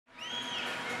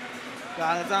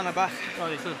God, it's on the back.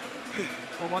 Sorry, too.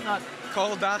 Well, what not?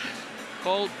 Cold, that.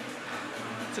 Cold.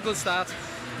 It's a good start.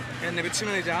 And there were too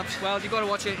many jabs. Well, you got to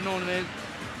watch it, you know what I mean?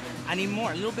 I need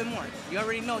more, a little bit more. You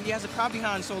already know he has a crowd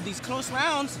behind, so these close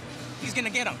rounds, he's gonna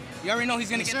get them. You already know he's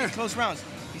gonna get these close rounds.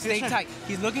 He stay tight.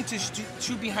 He's looking to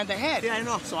shoot behind the head. Yeah, I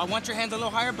know. So I want your hands a little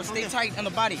higher, but stay tight on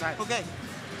the body. Right. Okay.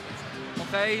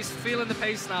 Okay, he's feeling the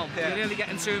pace now. Yeah. You're really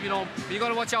getting to him, you know. But you got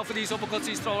to watch out for these uppercuts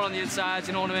he's throwing on the inside,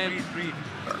 you know what I mean? Breathe.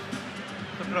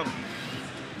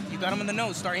 You got him in the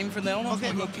nose. Start aiming for the nose.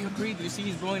 Okay. Okay, breathe. You see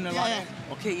he's blowing a lot.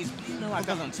 Yeah. Okay, he's bleeding a lot.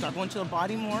 Start going to the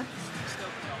body more.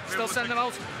 Still send them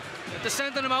out. If they're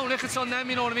sending them out, Nick, it's on them,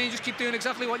 you know what I mean? Just keep doing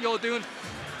exactly what you're doing.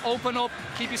 Open up,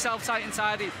 keep yourself tight and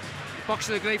tidy.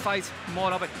 Boxing is a great fight,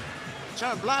 more of it.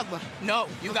 Try to block, but no,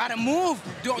 you gotta move.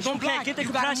 Don't block. Get the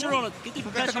You gotta compressor move. on it. Get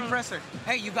the compressor.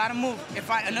 Hey, you gotta move. If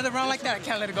another round like that, I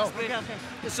can't let it go. Okay.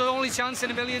 It's the only chance in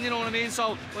a million, you know what I mean?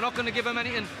 So we're not going to give them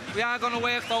anything. We are going to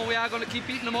work though, we are going to keep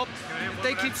beating them up. If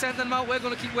they keep sending them out, we're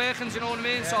going to keep working, you know what I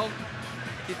mean? So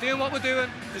keep doing what we're doing.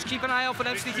 Just keep an eye out for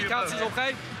them sneaky counters,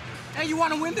 okay? Hey, you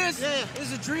wanna win this? Yeah.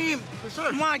 It's a dream. For sure.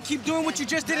 Come on, keep doing what you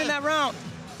just did in that round.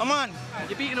 Come on.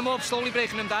 You're beating them up, slowly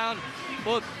breaking them down,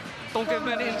 but don't give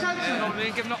them anything, you know what I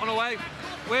mean? Give nothing away.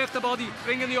 Work the body,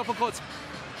 bring in the uppercuts.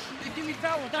 Give me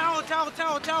towel.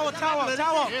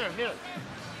 Here.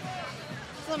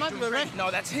 It's not right?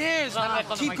 No, that's his.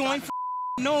 Keep going for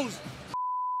nose.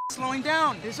 Slowing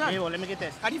down. Yes, sir. Hey, well, let me get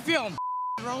this. How do you feel?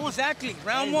 Exactly.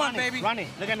 Round one, baby. Ronny,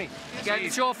 look at me. Yeah,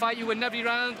 it's your fight, you win every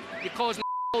round, you're causing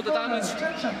all the damage.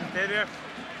 Stay there.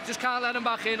 Just can't let him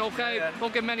back in, okay?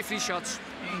 Don't give him any free shots.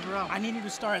 I need you to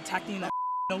start attacking that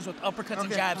nose with uppercuts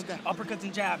and jabs. Uppercuts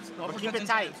and jabs. Keep it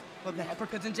tight.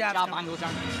 Uppercuts and jabs.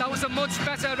 That was a much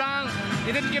better round.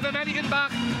 You didn't give him anything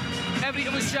back.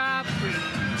 Everything was sharp.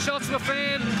 Shots were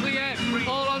firm, clear,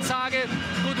 all on target.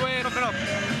 Good way. Look it up.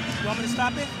 You want me to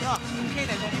stop it? Yeah. Okay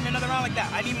then, don't give me another round like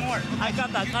that. I need more. I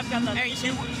got that. Hey,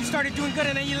 you started doing good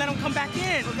and then you let him come back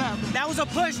in. Okay. That was a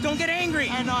push. Don't get angry.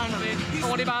 I know.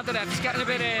 Don't worry about the refs. Getting a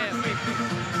bit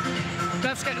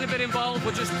refs getting a bit involved,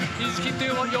 but you just keep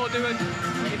doing what you're doing.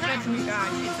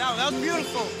 That was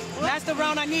beautiful. That's the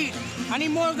round I need. I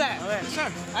need more of that. Okay.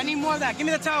 Sir, I need more of that. Give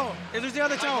me the towel. There's the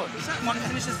other towel. You want to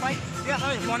finish this fight? Yeah.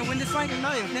 You want to win this fight?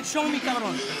 No. Then show me,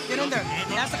 cabrón. Get in there.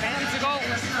 That's the kind to go.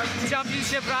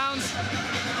 Championship rounds.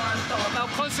 Now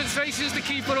concentration is the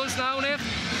key for us now, Nick.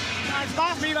 It's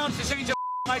got 3 rounds to change your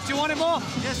life. Do you want it more?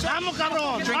 Yes, sir. Vamos,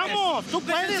 cabrón. Vamos. Tú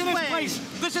puedes,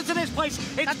 güey. Listen to this place.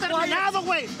 It's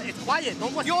quiet. It's quiet.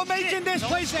 You're making this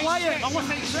place quiet.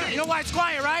 You know why it's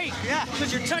quiet, right? Yeah.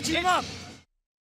 Because you're touching him up.